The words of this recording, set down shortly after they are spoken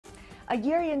A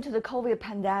year into the COVID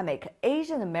pandemic,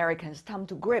 Asian Americans come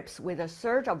to grips with a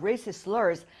surge of racist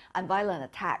slurs and violent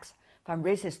attacks. From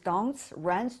racist taunts,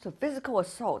 rants to physical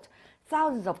assault,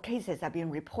 thousands of cases have been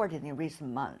reported in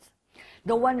recent months.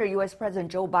 No wonder U.S. President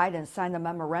Joe Biden signed a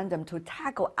memorandum to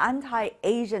tackle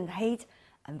anti-Asian hate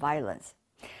and violence.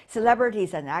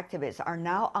 Celebrities and activists are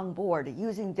now on board,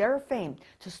 using their fame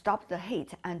to stop the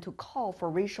hate and to call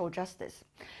for racial justice.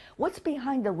 What's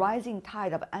behind the rising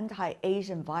tide of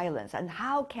anti-Asian violence, and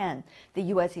how can the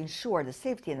U.S. ensure the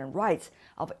safety and rights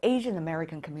of Asian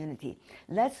American community?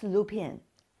 Let's loop in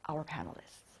our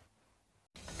panelists.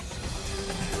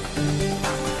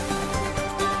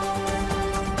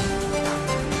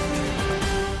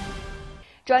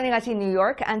 Joining us in New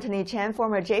York, Anthony Chen,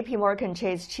 former J.P. Morgan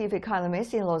Chase chief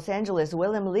economist in Los Angeles;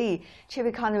 William Li, chief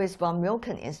economist from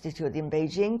Milken Institute in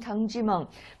Beijing; Teng Jimeng,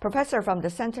 professor from the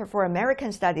Center for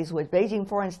American Studies with Beijing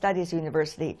Foreign Studies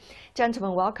University.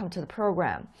 Gentlemen, welcome to the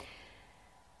program.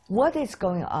 What is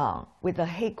going on with the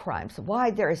hate crimes? Why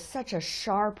there is such a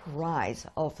sharp rise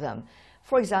of them?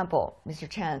 For example, Mr.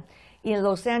 Chen, in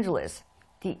Los Angeles,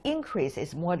 the increase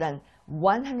is more than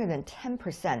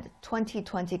 110%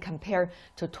 2020 compared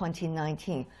to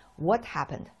 2019. What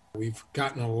happened? We've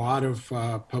gotten a lot of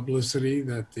publicity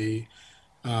that the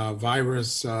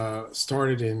virus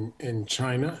started in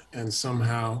China, and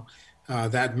somehow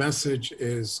that message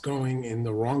is going in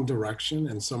the wrong direction,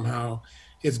 and somehow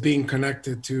it's being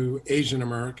connected to Asian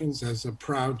Americans. As a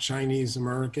proud Chinese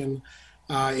American,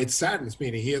 it saddens me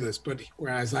to hear this, but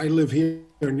whereas I live here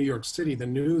in New York City, the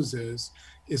news is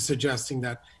suggesting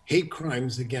that hate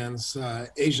crimes against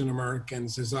Asian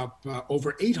Americans is up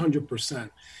over 800%.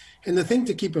 And the thing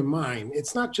to keep in mind,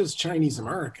 it's not just Chinese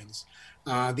Americans.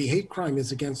 The hate crime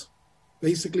is against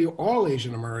basically all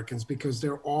Asian Americans, because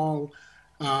they're all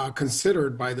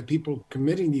considered by the people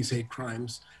committing these hate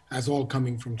crimes as all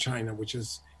coming from China, which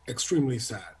is extremely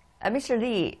sad. Mr.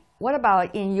 Li, what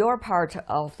about in your part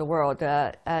of the world,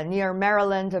 near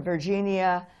Maryland,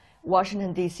 Virginia,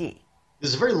 Washington, D.C.?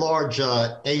 There's a very large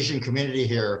Asian community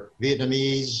here,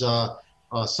 Vietnamese,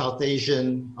 South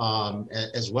Asian,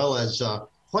 as well as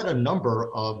quite a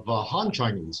number of Han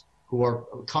Chinese who are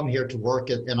come here to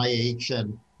work at NIH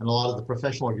and a lot of the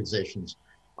professional organizations.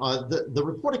 The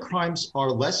reported crimes are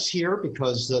less here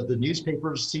because the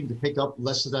newspapers seem to pick up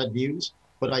less of that news,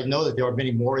 but I know that there are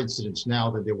many more incidents now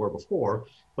than there were before.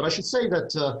 But I should say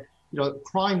that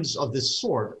crimes of this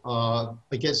sort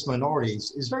against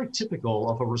minorities is very typical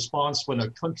of a response when a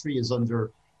country is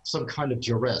under some kind of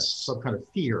duress, some kind of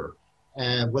fear,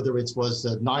 and whether it was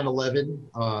 9/11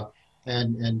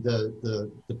 and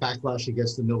the backlash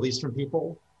against the Middle Eastern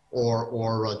people,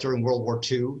 or during World War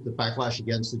II, the backlash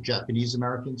against the Japanese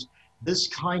Americans. This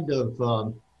kind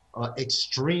of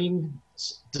extreme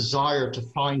desire to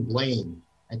find blame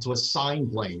and to assign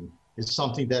blame is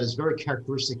something that is very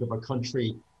characteristic of a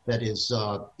country that is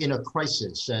in a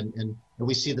crisis. And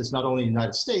we see this not only in the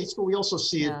United States, but we also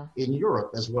see it in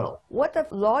Europe as well. What the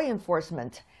law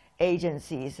enforcement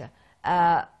agencies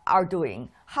are doing?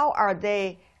 How are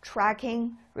they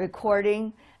tracking,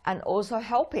 recording, and also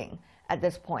helping at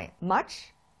this point?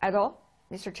 Much at all?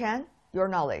 Mr. Chen, your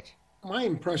knowledge. My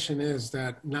impression is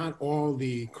that not all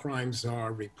the crimes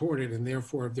are reported, and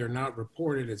therefore if they're not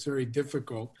reported, it's very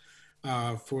difficult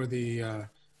for the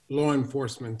law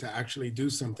enforcement to actually do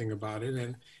something about it.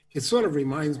 And it sort of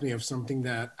reminds me of something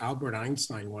that Albert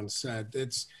Einstein once said.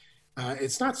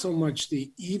 It's not so much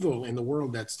the evil in the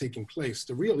world that's taking place.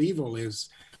 The real evil is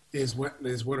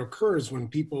what occurs when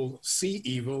people see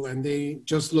evil and they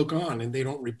just look on and they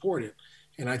don't report it.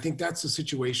 And I think that's the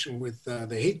situation with the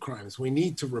hate crimes. We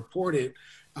need to report it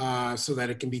so that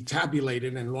it can be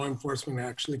tabulated and law enforcement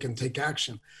actually can take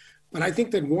action. But I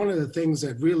think that one of the things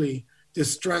that really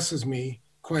distresses me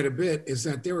quite a bit is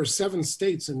that there are 7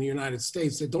 states in the United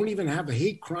States that don't even have a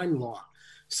hate crime law.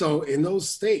 So in those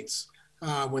states,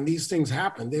 when these things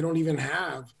happen, they don't even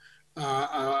have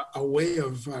a way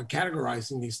of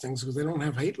categorizing these things because they don't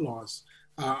have hate laws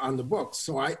on the books.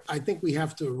 So I think we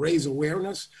have to raise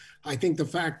awareness. I think the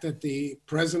fact that the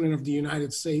President of the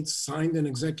United States signed an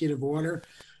executive order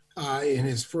in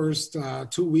his first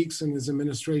 2 weeks in his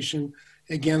administration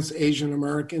against Asian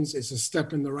Americans is a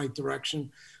step in the right direction.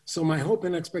 So my hope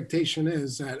and expectation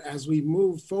is that as we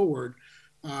move forward,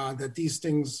 that these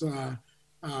things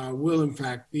will in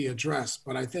fact be addressed.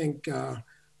 But I think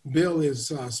Bill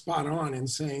is spot on in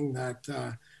saying that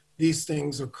these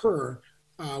things occur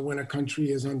when a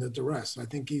country is under duress. I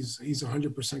think he's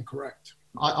 100% correct.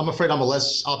 I'm afraid I'm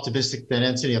less optimistic than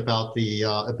Anthony about the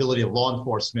ability of law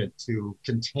enforcement to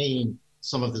contain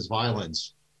some of this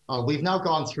violence. We've now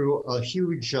gone through a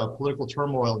huge political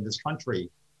turmoil in this country,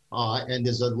 and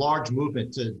there's a large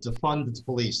movement to defund the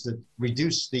police, to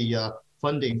reduce the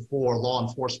funding for law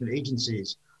enforcement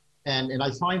agencies. And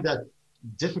I find that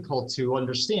difficult to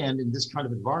understand in this kind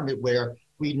of environment where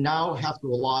we now have to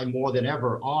rely more than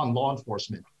ever on law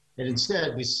enforcement. And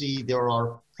instead, we see there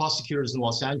are prosecutors in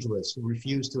Los Angeles who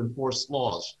refuse to enforce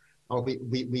laws.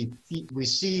 We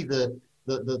see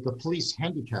the police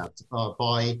handicapped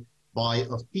by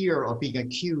a fear of being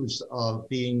accused of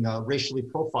being racially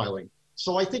profiling.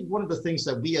 So I think one of the things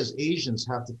that we as Asians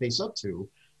have to face up to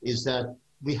is that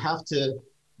we have to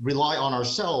rely on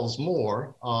ourselves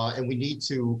more, and we need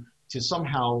to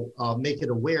somehow make it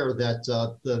aware that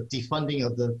the defunding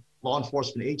of the law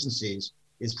enforcement agencies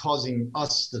is causing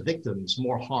us, the victims,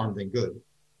 more harm than good.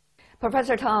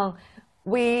 Professor Tang,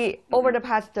 we, over the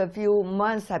past few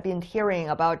months, have been hearing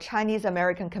about Chinese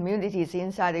American communities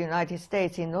inside the United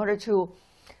States, in order to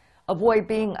avoid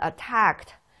being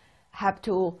attacked, have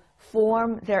to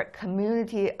form their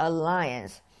community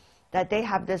alliance, that they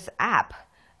have this app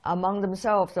among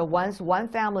themselves. So once one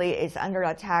family is under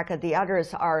attack, the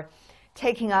others are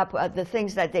taking up the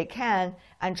things that they can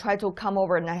and try to come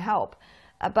over and help.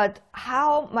 But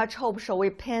how much hope shall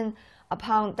we pin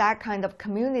upon that kind of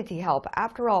community help?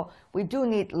 After all, we do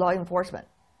need law enforcement.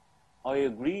 I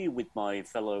agree with my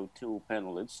fellow two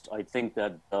panelists. I think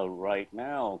that right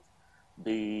now,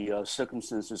 the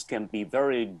circumstances can be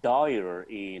very dire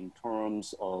in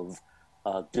terms of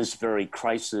this very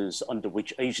crisis under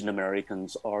which Asian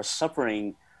Americans are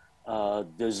suffering,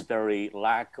 this very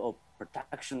lack of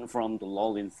protection from the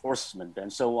law enforcement.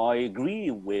 And so I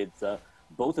agree with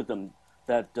both of them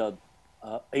that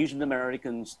Asian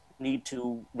Americans need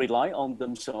to rely on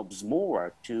themselves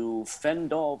more to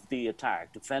fend off the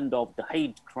attack, to fend off the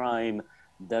hate crime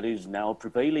that is now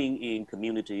prevailing in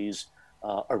communities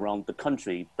around the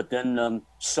country. But then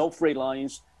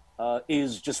self-reliance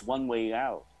is just one way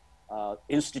out.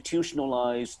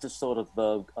 Institutionalized sort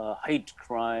of hate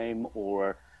crime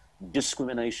or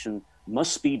discrimination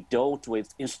must be dealt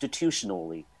with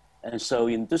institutionally. And so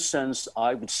in this sense,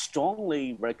 I would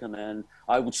strongly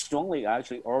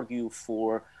actually argue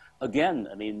for, again,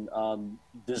 I mean,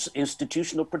 this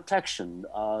institutional protection,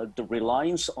 the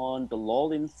reliance on the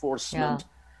law enforcement,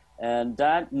 and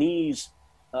that needs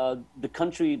the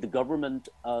country, the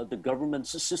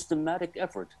government's systematic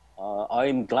effort.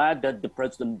 I'm glad that the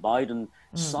President Biden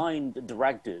signed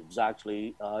directives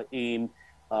actually in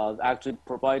actually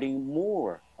providing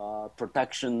more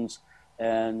protections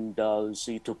and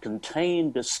to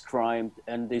contain this crime,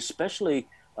 and especially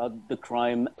the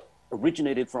crime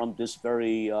originated from this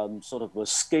very sort of a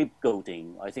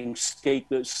scapegoating. I think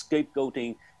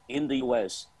scapegoating in the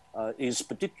U.S. Is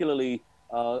particularly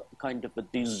kind of a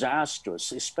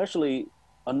disastrous, especially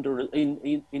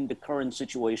in the current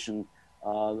situation,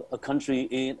 a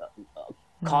country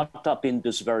caught up in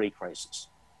this very crisis.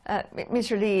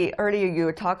 Mr. Lee, earlier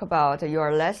you talked about you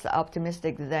are less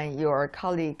optimistic than your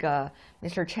colleague,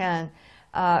 Mr. Chen.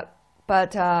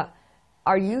 But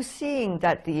are you seeing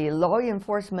that the law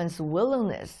enforcement's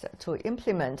willingness to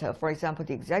implement, for example,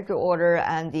 the executive order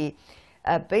and the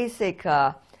basic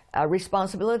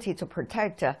responsibility to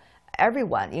protect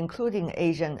everyone, including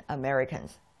Asian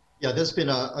Americans? Yeah, there's been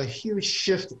a huge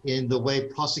shift in the way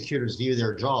prosecutors view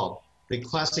their job. The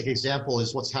classic example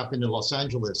is what's happened in Los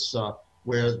Angeles,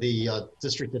 where the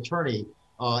district attorney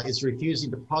is refusing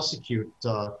to prosecute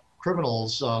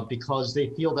criminals because they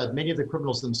feel that many of the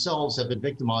criminals themselves have been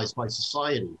victimized by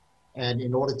society. And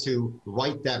in order to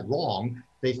right that wrong,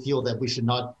 they feel that we should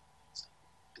not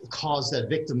cause that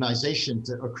victimization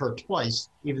to occur twice,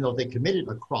 even though they committed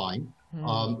a crime.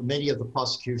 Many of the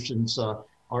prosecutions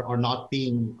are not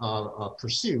being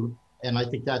pursued. And I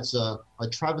think that's a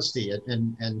travesty.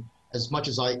 And as much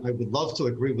as I would love to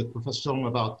agree with Professor Song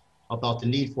about the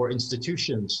need for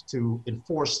institutions to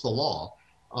enforce the law,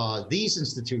 these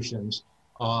institutions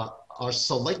are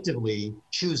selectively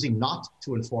choosing not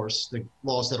to enforce the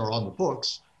laws that are on the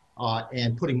books,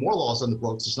 and putting more laws on the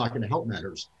books is not going to help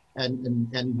matters.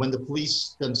 And when the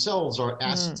police themselves are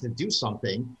asked to do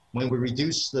something, when we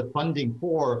reduce the funding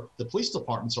for the police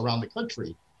departments around the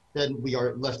country, then we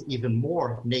are left even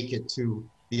more naked to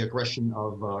the aggression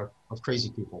of crazy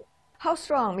people. How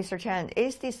strong, Mr. Chen,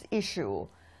 is this issue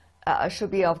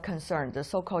should be of concern, the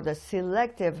so-called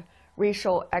selective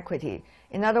racial equity?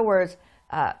 In other words,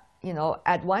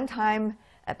 at one time,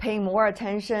 paying more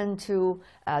attention to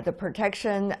the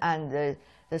protection and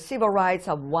the civil rights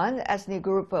of one ethnic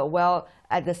group, while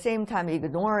at the same time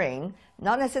ignoring,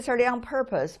 not necessarily on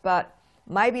purpose, but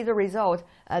might be the result,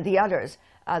 the others.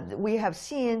 We have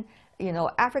seen,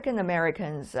 African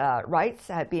Americans' rights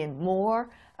have been more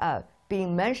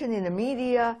being mentioned in the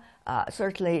media,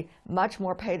 certainly much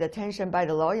more paid attention by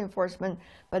the law enforcement.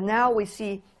 But now we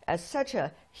see such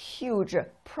a huge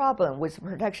problem with the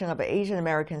protection of Asian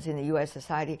Americans in the U.S.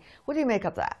 society. What do you make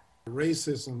of that?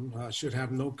 Racism should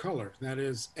have no color. That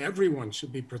is, everyone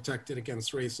should be protected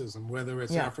against racism, whether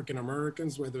it's African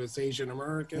Americans, whether it's Asian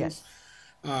Americans,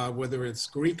 whether it's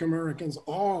Greek Americans.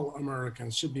 All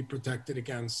Americans should be protected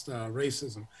against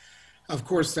racism. Of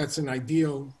course, that's an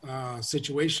ideal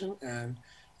situation, and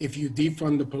if you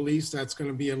defund the police, that's going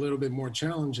to be a little bit more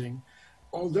challenging.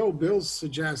 Although bills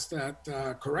suggest that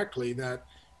correctly, that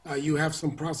you have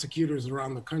some prosecutors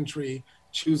around the country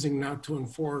choosing not to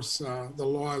enforce the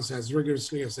laws as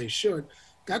rigorously as they should,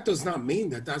 that does not mean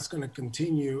that that's going to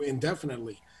continue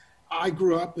indefinitely. I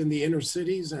grew up in the inner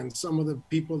cities, and some of the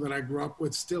people that I grew up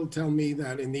with still tell me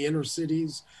that in the inner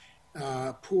cities,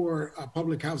 poor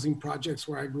public housing projects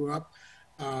where I grew up,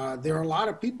 there are a lot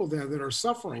of people there that are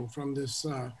suffering from this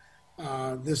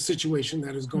this situation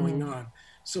that is going on.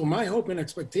 So my hope and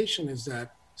expectation is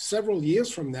that several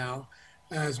years from now,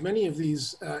 as many of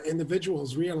these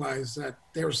individuals realize that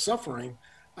they're suffering,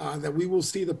 that we will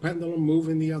see the pendulum move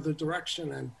in the other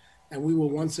direction, and we will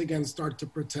once again start to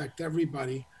protect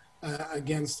everybody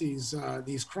against these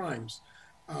crimes.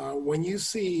 When you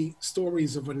see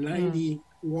stories of a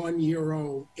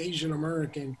 91-year-old Asian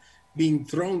American being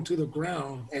thrown to the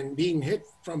ground and being hit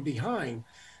from behind,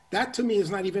 that to me is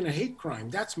not even a hate crime.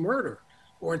 That's murder,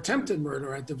 or attempted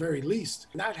murder at the very least.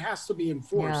 That has to be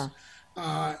enforced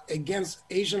against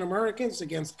Asian Americans,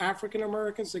 against African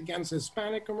Americans, against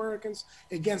Hispanic Americans,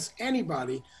 against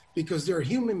anybody, because they're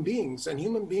human beings, and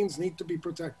human beings need to be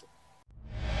protected.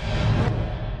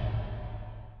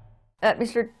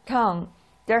 Mr. Tang,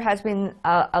 there has been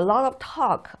a lot of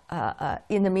talk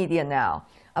in the media now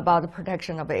about the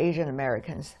protection of Asian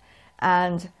Americans,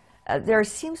 and there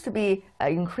seems to be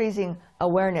increasing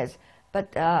awareness.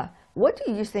 But what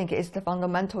do you think is the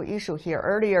fundamental issue here?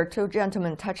 Earlier, two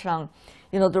gentlemen touched on,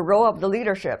 the role of the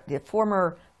leadership. The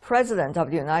former president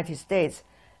of the United States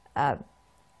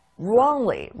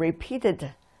wrongly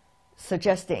repeated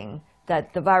suggesting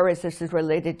that the virus is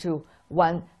related to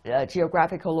one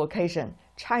geographical location,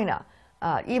 China,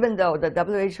 even though the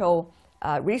WHO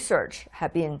research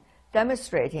had been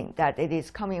demonstrating that it is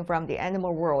coming from the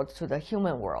animal world to the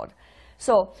human world.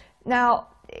 So now,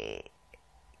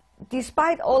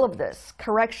 despite all of this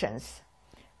corrections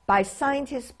by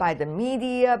scientists, by the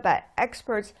media, by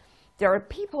experts, there are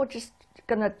people just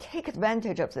going to take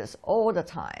advantage of this all the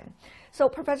time. So,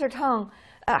 Professor Tang,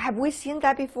 have we seen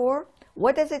that before?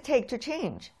 What does it take to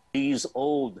change? These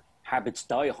old habits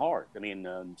die hard. I mean,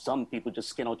 some people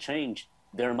just cannot change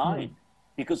their mind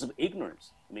because of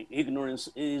ignorance. I mean, ignorance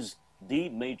is the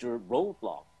major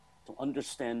roadblock to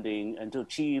understanding and to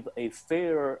achieve a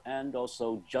fair and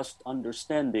also just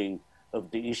understanding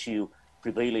of the issue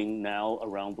prevailing now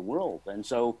around the world. And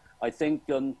so I think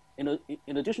in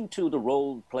addition to the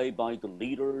role played by the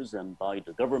leaders and by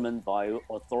the government, by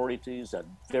authorities at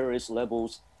various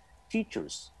levels,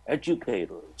 teachers,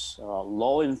 educators,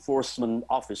 law enforcement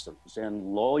officers,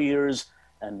 and lawyers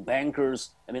and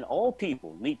bankers, I mean, all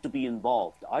people need to be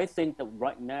involved. I think that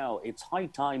right now it's high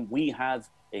time we have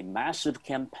a massive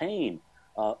campaign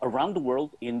around the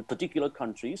world, in particular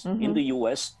countries, in the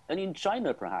US and in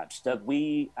China perhaps, that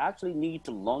we actually need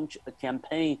to launch a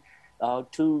campaign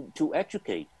to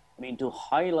educate, I mean, to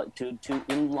highlight, to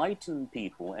enlighten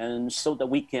people, and so that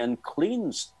we can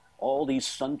cleanse all these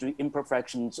sundry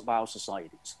imperfections of our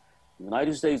societies. The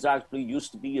United States actually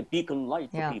used to be a beacon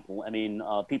light for people, I mean,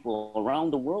 people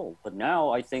around the world. But now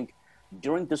I think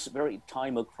during this very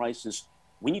time of crisis,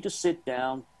 we need to sit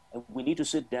down, and we need to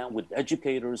sit down with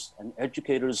educators, and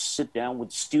educators sit down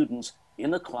with students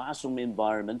in a classroom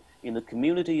environment, in a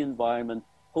community environment,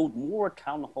 hold more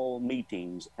town hall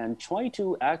meetings, and try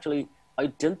to actually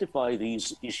identify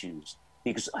these issues.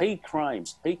 Because hate crime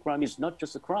is not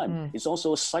just a crime, it's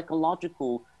also a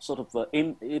psychological sort of,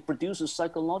 it produces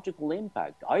psychological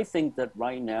impact. I think that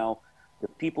right now, the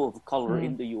people of color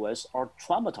in the US are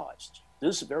traumatized.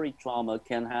 This very trauma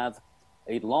can have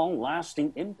a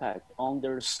long-lasting impact on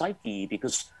their psyche,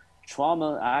 because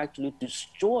trauma actually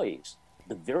destroys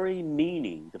the very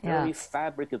meaning, the very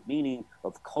fabric of meaning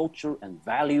of culture and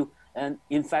value. And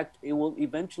in fact, it will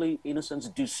eventually, in a sense,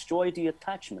 destroy the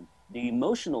attachment, the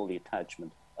emotional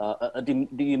attachment,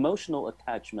 the emotional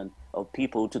attachment of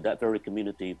people to that very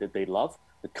community that they love,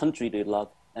 the country they love,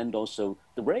 and also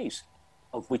the race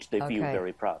of which they feel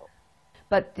very proud of.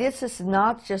 But this is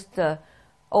not just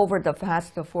over the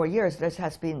past 4 years. This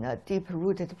has been a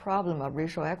deep-rooted problem of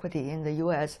racial equity in the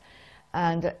U.S.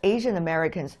 And Asian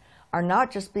Americans are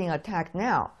not just being attacked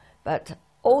now, but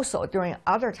also during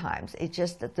other times, it's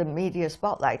just that the media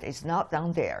spotlight is not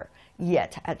down there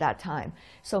yet at that time.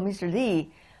 So, Mr.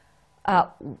 Lee,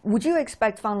 would you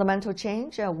expect fundamental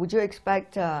change? Would you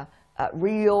expect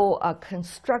real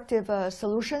constructive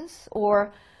solutions,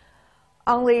 or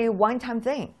only one-time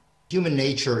thing? Human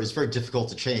nature is very difficult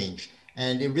to change,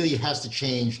 and it really has to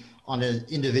change on an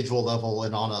individual level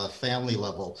and on a family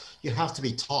level. You have to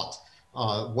be taught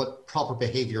what proper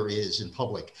behavior is in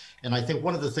public. And I think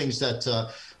one of the things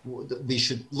that we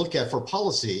should look at for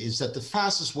policy is that the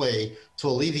fastest way to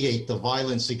alleviate the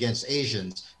violence against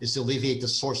Asians is to alleviate the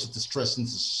source of distress in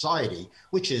society,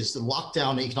 which is the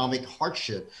lockdown economic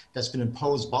hardship that's been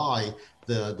imposed by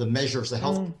the measures, the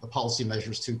health policy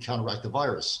measures to counteract the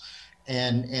virus.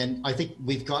 And I think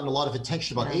we've gotten a lot of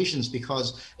attention about Asians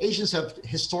because Asians have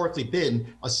historically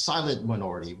been a silent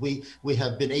minority. We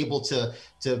have been able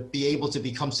to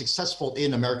become successful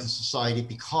in American society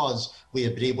because we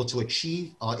have been able to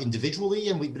achieve individually,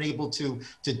 and we've been able to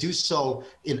do so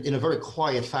in a very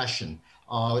quiet fashion.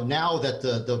 Now that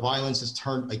the violence has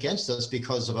turned against us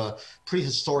because of a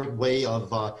prehistoric way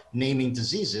of naming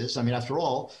diseases. I mean, after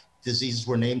all, diseases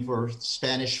were named for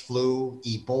Spanish flu,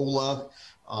 Ebola,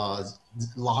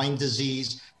 Lyme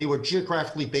disease. They were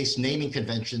geographically based naming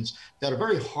conventions that are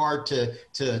very hard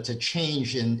to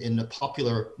change in the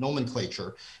popular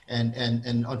nomenclature. And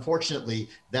unfortunately,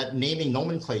 that naming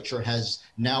nomenclature has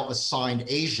now assigned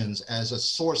Asians as a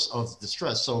source of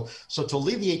distress. So to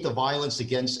alleviate the violence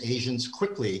against Asians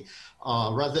quickly,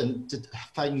 rather than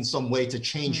finding some way to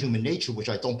change human nature, which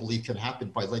I don't believe can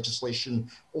happen by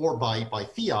legislation or by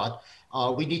fiat,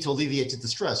 we need to alleviate the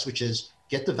distress, which is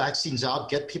get the vaccines out,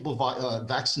 get people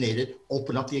vaccinated,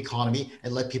 open up the economy,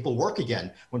 and let people work again.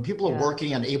 When people are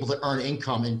working and able to earn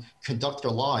income and conduct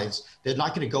their lives, they're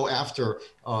not going to go after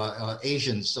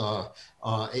Asians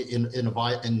in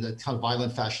the kind of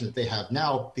violent fashion that they have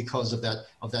now because of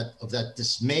that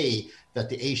dismay that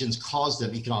the Asians caused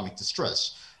them economic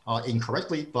distress.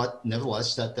 Incorrectly, but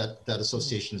nevertheless, that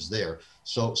association is there.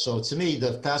 So to me,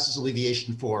 the fastest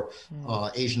alleviation for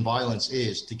Asian violence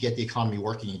is to get the economy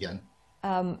working again.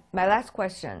 My last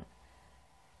question.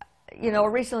 You know,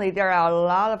 recently there are a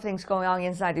lot of things going on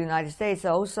inside the United States.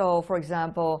 Also, for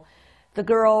example, the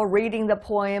girl reading the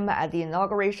poem at the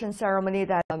inauguration ceremony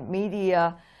that the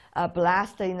media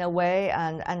blasted in a way,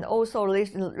 and also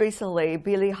recently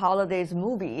Billie Holiday's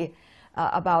movie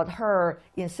about her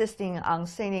insisting on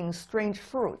singing Strange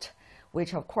Fruit,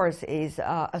 which of course is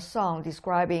a song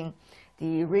describing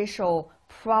the racial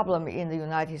problem in the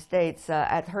United States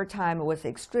at her time was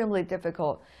extremely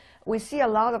difficult. We see a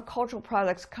lot of cultural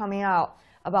products coming out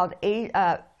about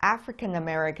African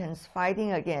Americans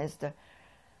fighting against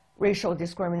racial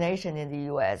discrimination in the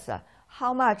U.S.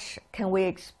 How much can we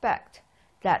expect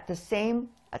that the same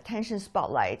attention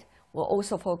spotlight will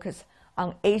also focus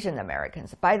on Asian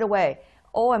Americans? By the way,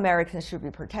 all Americans should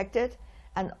be protected,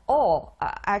 and all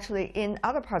actually in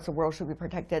other parts of the world should be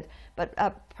protected. But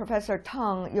Professor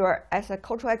Tang, you're as a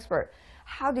cultural expert,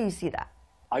 how do you see that?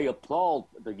 I applaud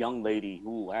the young lady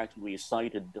who actually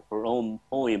recited her own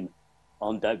poem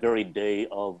on that very day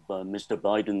of Mr.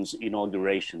 Biden's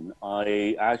inauguration.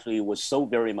 I actually was so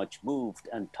very much moved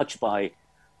and touched by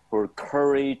her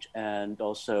courage and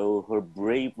also her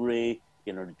bravery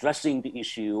in addressing the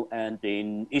issue and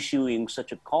in issuing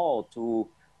such a call to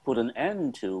put an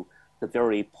end to the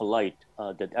very polite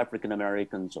that African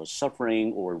Americans are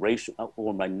suffering, or racial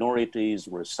or minorities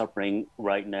were suffering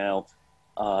right now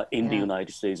in the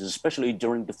United States, especially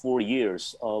during the 4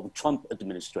 years of Trump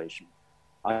administration.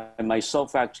 I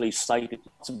myself actually cited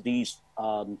some of these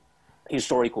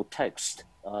historical texts,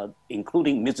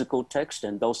 including musical text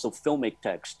and also filmic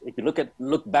text. If you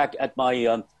look back at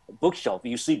my bookshelf,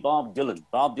 you see Bob Dylan.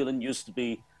 Bob Dylan used to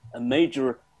be a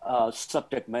major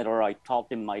subject matter I taught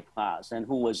in my class, and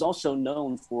who was also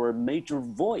known for a major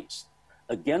voice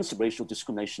against racial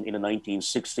discrimination in the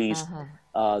 1960s.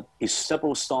 His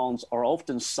several songs are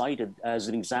often cited as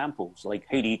examples, like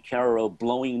Haiti Carol,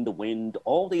 Blowing in the Wind.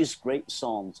 All these great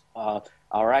songs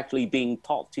are actually being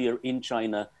taught here in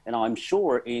China, and I'm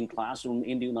sure in classroom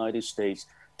in the United States,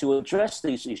 to address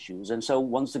these issues. And so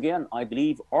once again, I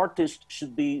believe artists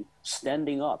should be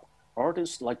standing up.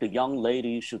 Artists like the young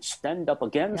lady should stand up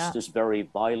against this very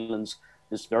violence,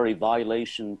 this very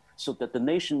violation, so that the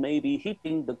nation may be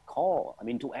heeding the call, I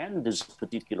mean, to end this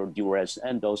particular duress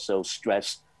and also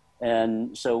stress.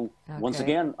 And so once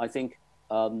again, I think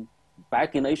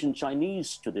back in Asian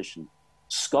Chinese tradition,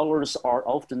 scholars are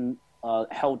often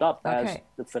held up as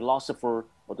the philosopher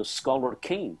or the scholar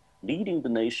king, leading the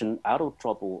nation out of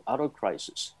trouble, out of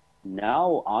crisis.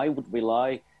 Now I would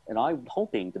rely And I'm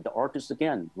hoping that the artists,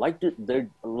 again, like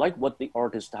what the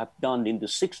artists have done in the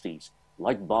 60s,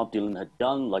 like Bob Dylan had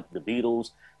done, like the Beatles,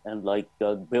 and like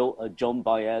Joan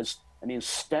Baez, I mean,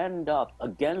 stand up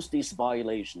against these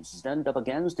violations, stand up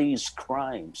against these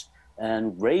crimes,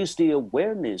 and raise the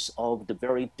awareness of the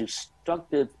very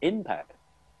destructive impact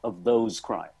of those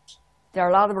crimes. There are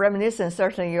a lot of reminiscence,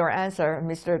 certainly in your answer,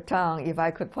 Mr. Tang, if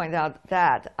I could point out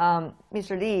that.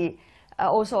 Mr. Lee,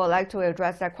 also I'd like to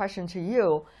address that question to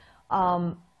you.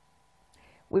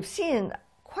 We've seen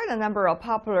quite a number of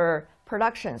popular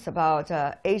productions about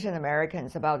Asian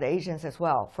Americans, about Asians as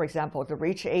well. For example, The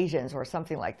Rich Asians or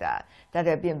something like that, that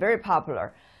have been very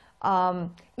popular.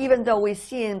 Even though we've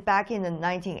seen back in the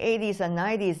 1980s and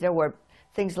 90s, there were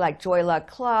things like Joy Luck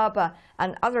Club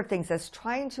and other things that's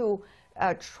try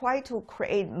to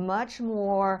create much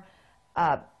more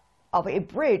of a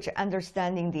bridge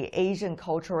understanding the Asian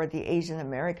culture or the Asian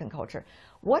American culture.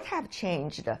 What have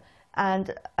changed?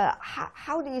 And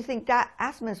how do you think that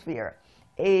atmosphere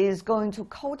is going to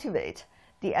cultivate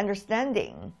the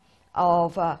understanding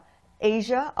of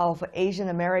Asia, of Asian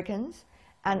Americans,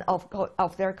 and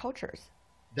of their cultures?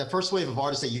 The first wave of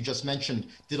artists that you just mentioned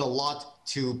did a lot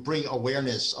to bring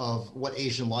awareness of what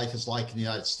Asian life is like in the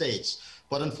United States.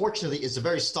 But unfortunately, it's a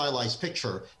very stylized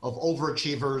picture of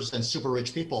overachievers and super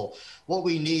rich people. What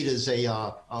we need is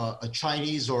a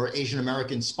Chinese or Asian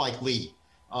American Spike Lee,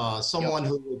 someone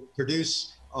who would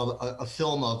produce a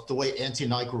film of the way Auntie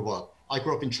and I grew up. I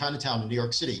grew up in Chinatown in New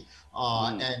York City,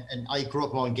 and I grew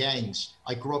up among gangs.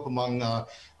 I grew up among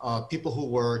people who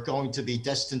were going to be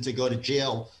destined to go to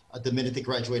jail the minute they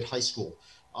graduate high school.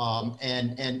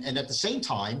 And at the same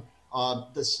time,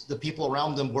 the people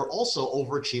around them were also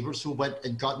overachievers who went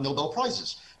and got Nobel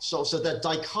Prizes. So that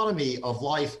dichotomy of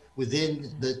life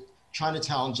within the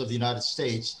Chinatowns of the United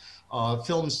States,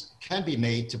 films can be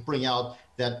made to bring out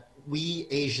that we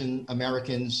Asian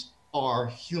Americans are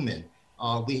human.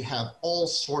 We have all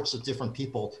sorts of different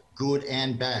people, good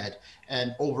and bad,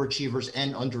 and overachievers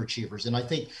and underachievers. And I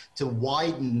think to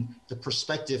widen the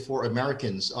perspective for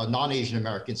Americans, non-Asian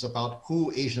Americans, about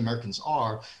who Asian Americans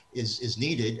are is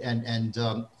needed. And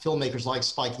filmmakers like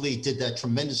Spike Lee did that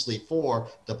tremendously for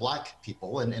the Black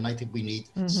people. And I think we need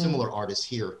similar artists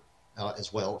here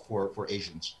as well for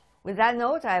Asians. With that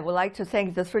note, I would like to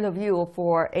thank the three of you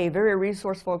for a very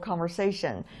resourceful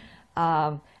conversation.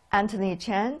 Anthony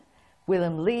Chen,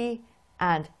 William Lee,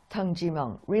 and Teng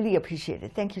Jimeng. Really appreciate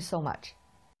it. Thank you so much.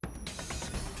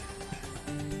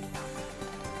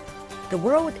 The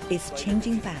world is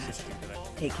changing fast,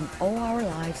 taking all our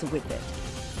lives with it.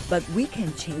 But we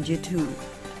can change it too,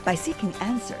 by seeking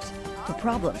answers to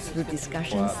problems through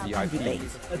discussions and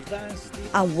debates.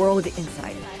 On World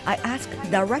Insight, I ask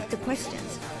direct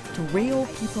questions to real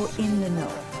people in the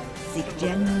know, seek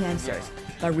genuine answers,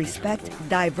 but respect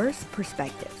diverse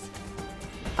perspectives.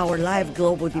 Our live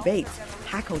global debates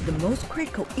tackle the most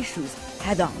critical issues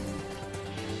head-on.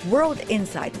 World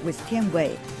Insight with Tian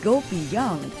Wei go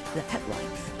beyond the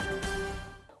headlines.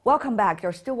 Welcome back.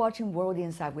 You're still watching World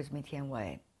Insight with me, Tian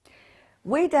Wei.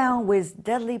 Way down with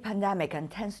deadly pandemic and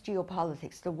tense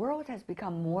geopolitics, the world has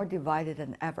become more divided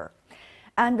than ever.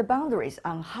 And the boundaries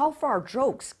on how far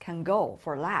jokes can go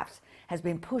for laughs has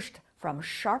been pushed from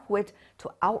sharp wit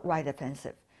to outright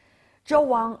offensive. Joe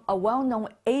Wang, a well-known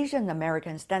Asian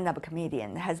American stand-up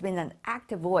comedian, has been an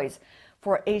active voice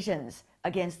for Asians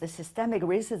against the systemic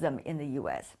racism in the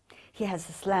U.S. He has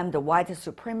slammed the white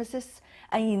supremacists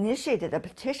and initiated a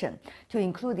petition to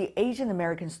include the Asian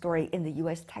American story in the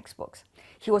U.S. textbooks.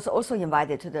 He was also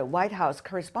invited to the White House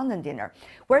Correspondent Dinner,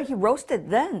 where he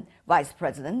roasted then Vice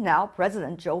President, now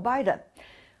President Joe Biden.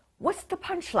 What's the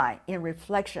punchline in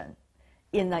reflection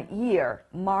in a year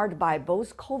marred by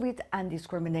both COVID and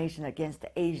discrimination against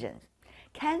Asians?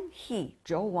 Can he,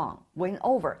 Joe Wang, win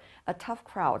over a tough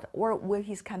crowd, or will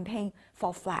his campaign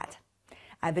fall flat?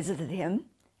 I visited him,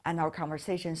 and our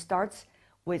conversation starts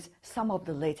with some of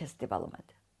the latest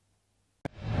development.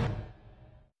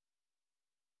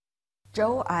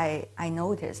 Joe, I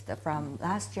noticed that from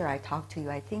last year I talked to you,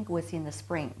 I think it was in the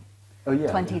spring,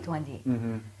 2020.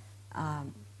 Yeah.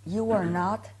 You were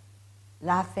not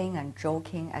laughing and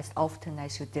joking as often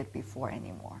as you did before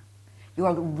anymore. You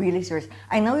are really serious.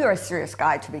 I know you're a serious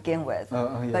guy to begin with,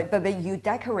 but you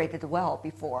decorated well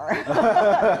before.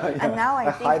 And now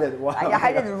I think I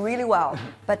hide it really well.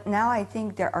 But now I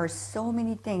think there are so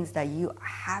many things that you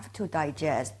have to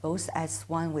digest, both as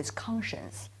one with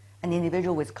conscience, an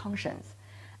individual with conscience,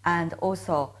 and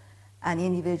also an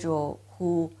individual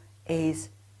who is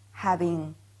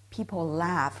having people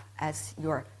laugh as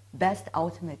your best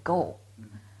ultimate goal.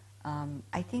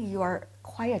 I think you are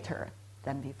quieter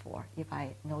than before, if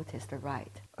I noticed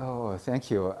right. Oh, thank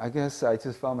you. I guess I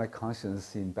just found my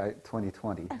conscience in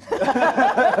 2020.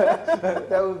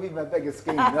 That would be my biggest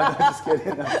gain. No, no, just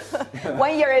kidding. No.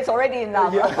 1 year is already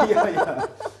enough. Yeah.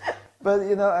 But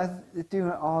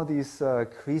during all these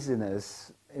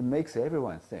craziness, it makes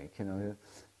everyone think.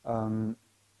 One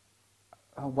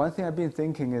thing I've been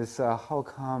thinking is how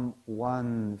come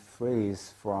one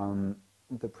phrase from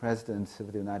the President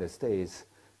of the United States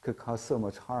could cause so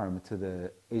much harm to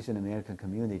the Asian American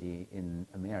community in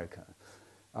America.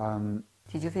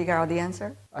 Did you figure out the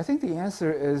answer? I think the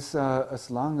answer is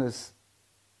as long as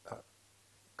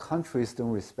countries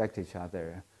don't respect each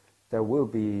other, there will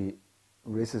be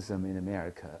racism in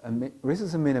America.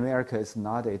 Racism in America is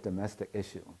not a domestic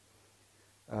issue.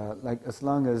 As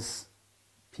long as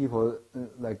people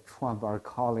like Trump are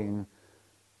calling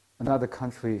another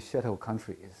country shithole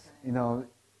countries,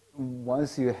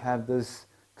 once you have this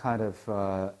kind of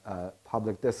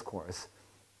public discourse,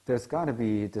 there's got to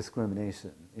be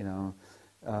discrimination,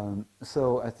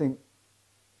 So I think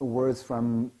words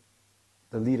from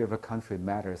the leader of a country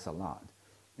matters a lot.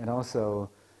 And also,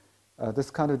 this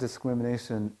kind of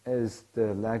discrimination is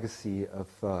the legacy of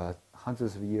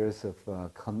hundreds of years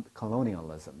of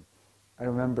colonialism. I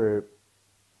remember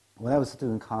when I was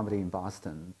doing comedy in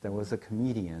Boston, there was a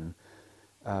comedian,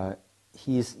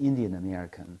 he's Indian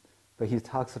American, but he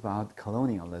talks about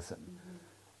colonialism.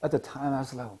 Mm-hmm. At the time, I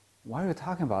was like, why are you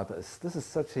talking about this? This is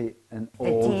such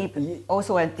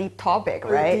also a deep topic,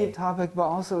 right? A deep topic, but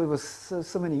also it was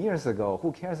so many years ago.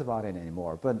 Who cares about it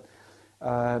anymore?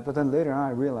 But then later on,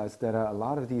 I realized that a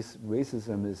lot of these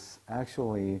racism is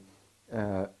actually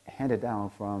handed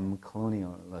down from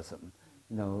colonialism.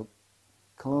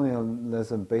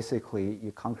 Colonialism, basically,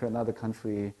 you conquer another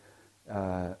country.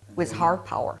 With hard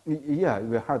power. Yeah,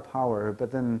 with hard power,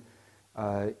 but then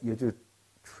you do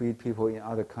treat people in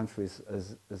other countries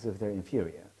as if they're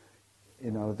inferior.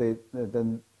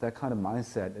 Then that kind of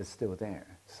mindset is still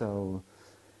there. So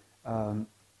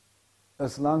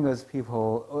as long as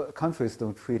countries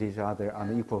don't treat each other on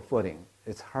an equal footing,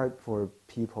 it's hard for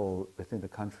people within the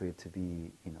country to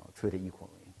be, treated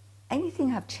equally. Anything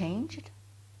have changed?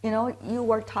 You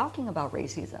were talking about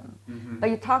racism,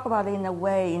 but you talk about it in a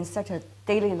way, in such a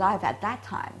daily life at that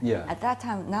time. Yeah. At that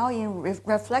time, now in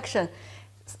reflection,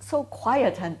 so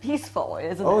quiet and peaceful,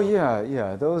 isn't it? Oh yeah.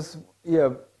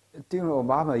 During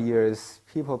Obama years,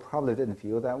 people probably didn't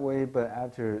feel that way, but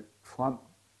after Trump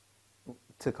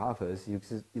took office, you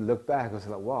look back, it was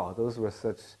like, wow, those were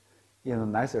such,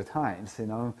 nicer times,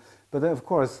 But then, of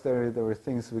course, there were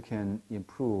things we can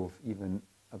improve even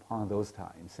upon those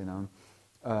times,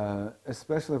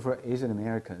 Especially for Asian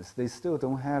Americans, they still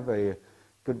don't have a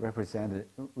good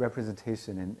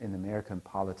representation in American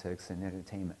politics and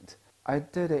entertainment. I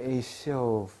did a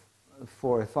show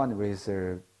for a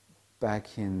fundraiser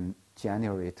back in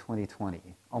January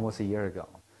 2020, almost a year ago.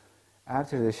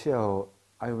 After the show,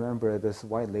 I remember this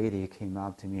white lady came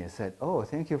up to me and said, "Oh,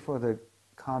 thank you for the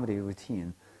comedy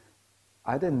routine.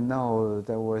 I didn't know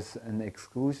there was an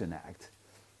Exclusion Act."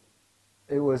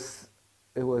 It was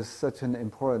such an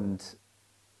important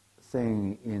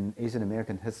thing in Asian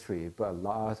American history, but a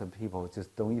lot of people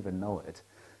just don't even know it.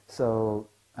 So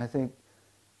I think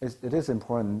it is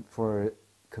important for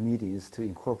comedians to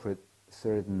incorporate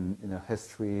certain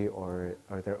history or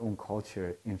their own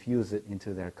culture, infuse it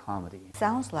into their comedy.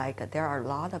 Sounds like there are a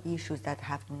lot of issues that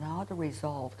have not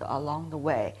resolved along the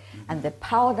way, and they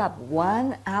piled up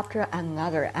one after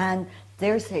another, and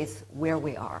this is where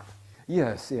we are.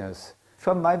 Yes.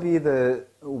 Trump might be the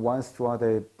one straw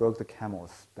that broke the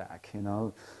camel's back,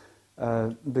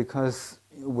 because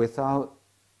without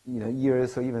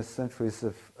years or even centuries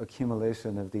of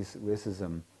accumulation of this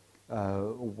racism,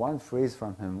 one phrase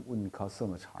from him wouldn't cause so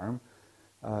much harm.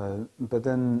 But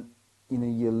then,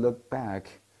 you look back,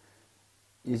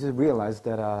 you just realize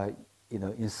that,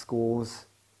 in schools,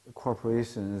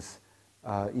 corporations,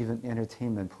 even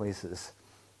entertainment places,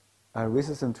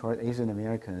 racism toward Asian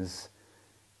Americans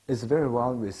is very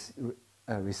well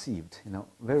received,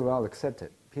 very well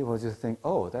accepted. People just think,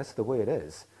 oh, that's the way it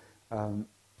is.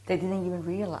 They didn't even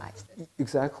realize it.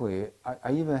 Exactly.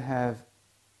 I even have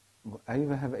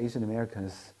Asian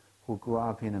Americans who grew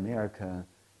up in America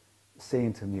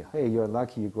saying to me, "Hey, you're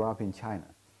lucky you grew up in China."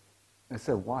 I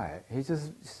said, "Why?" He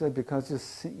just said,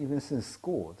 because even since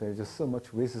school, there's just so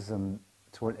much racism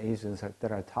toward Asians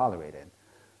that are tolerated.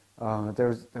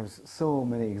 There's so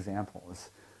many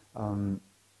examples.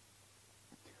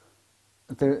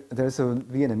 There's a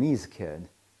Vietnamese kid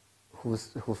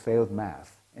who failed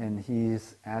math, and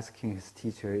he's asking his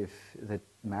teacher if the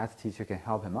math teacher can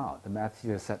help him out. The math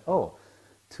teacher said, "Oh,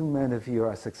 too many of you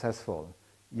are successful.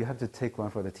 you have to take one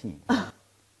for the team.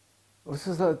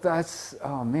 That's,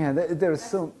 oh man, there's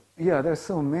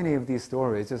so many of these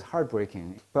stories, just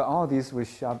heartbreaking. But all these were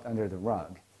shoved under the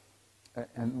rug.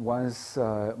 And once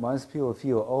people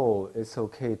feel, oh, it's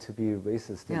okay to be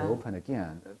racist in the open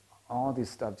again, all this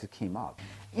stuff just came up.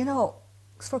 You know,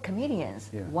 for comedians,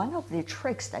 one of the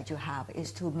tricks that you have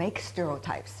is to make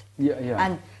stereotypes.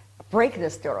 And break the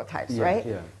stereotypes, right?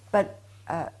 But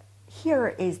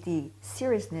here is the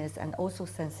seriousness and also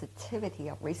sensitivity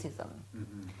of racism.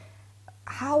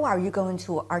 How are you going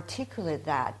to articulate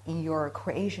that in your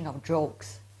creation of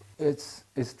jokes? It's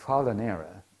trial and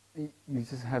error. You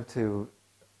just have to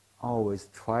always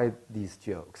try these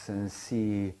jokes and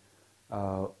see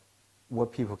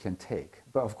what people can take.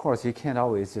 But of course, you can't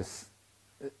always just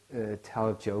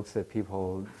tell jokes that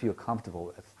people feel comfortable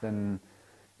with. Then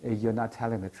you're not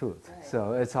telling the truth. Right.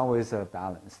 So it's always a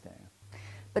balance thing.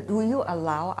 But will you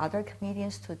allow other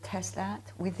comedians to test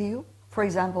that with you? For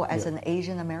example, as an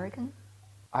Asian American?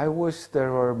 I wish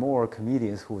there were more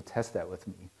comedians who would test that with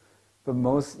me. But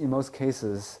in most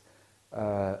cases,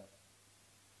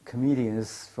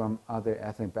 comedians from other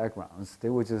ethnic backgrounds, they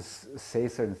would just say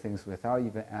certain things without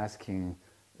even asking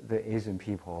the Asian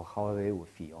people how they would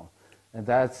feel. And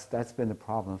that's been the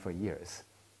problem for years.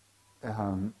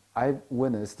 I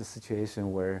witnessed the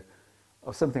situation where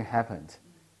something happened.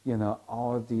 You know,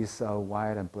 all these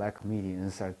white and black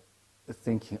comedians are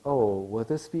thinking, oh, will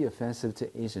this be offensive to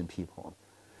Asian people?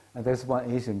 And there's one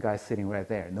Asian guy sitting right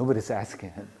there. Nobody's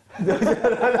asking him.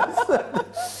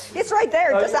 It's right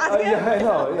there. Just ask him. Yeah, I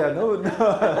know. Yeah,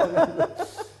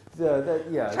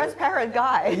 no. Transparent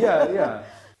guy. Yeah.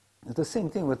 The same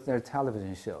thing with their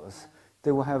television shows.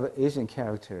 They will have an Asian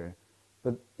character,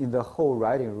 but in the whole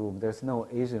writing room, there's no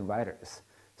Asian writers.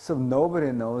 So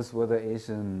nobody knows what the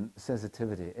Asian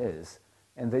sensitivity is.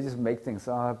 And they just make things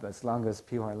up. As long as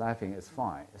people are laughing, it's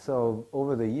fine. So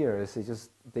over the years,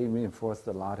 they reinforced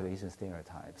a lot of Asian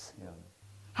stereotypes. You know.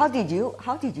 How did you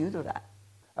do that?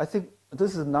 I think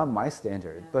this is not my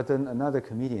standard, but then another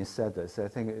comedian said this. I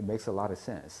think it makes a lot of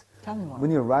sense. Tell me more.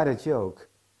 When you write a joke,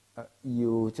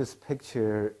 you just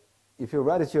picture, if you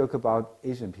write a joke about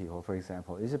Asian people, for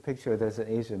example, you just picture there's an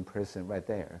Asian person right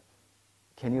there.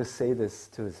 Can you say this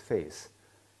to his face?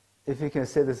 If you can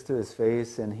say this to his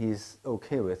face and he's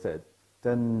okay with it,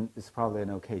 then it's probably an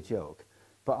okay joke.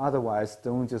 But otherwise,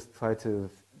 don't just try to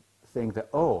think that,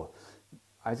 oh,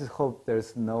 I just hope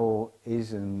there's no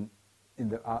Asian in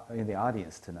the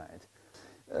audience tonight.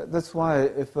 That's why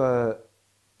if a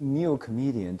new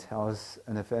comedian tells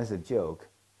an offensive joke,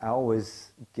 I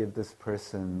always give this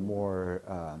person more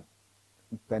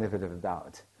benefit of the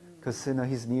doubt. Because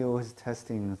he's new, he's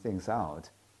testing things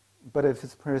out. But if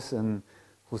this person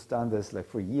who's done this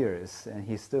for years and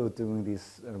he's still doing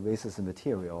this racist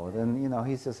material, then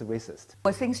he's just a racist.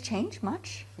 Will things change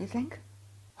much, you think?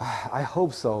 I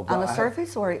hope so. On the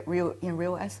surface or in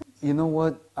real essence? You know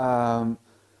what? I'm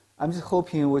just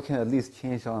hoping we can at least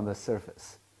change on the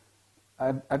surface.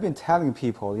 I've been telling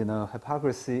people,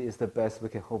 hypocrisy is the best we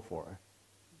can hope for.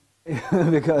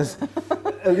 Because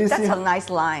at least that's a nice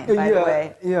line, by the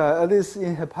way. Yeah, at least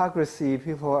in hypocrisy,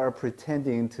 people are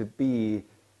pretending to be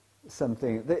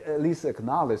something, they at least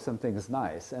acknowledge something is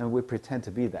nice, and we pretend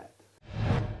to be that.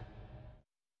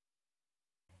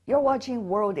 You're watching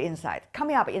World Insight.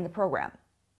 Coming up in the program,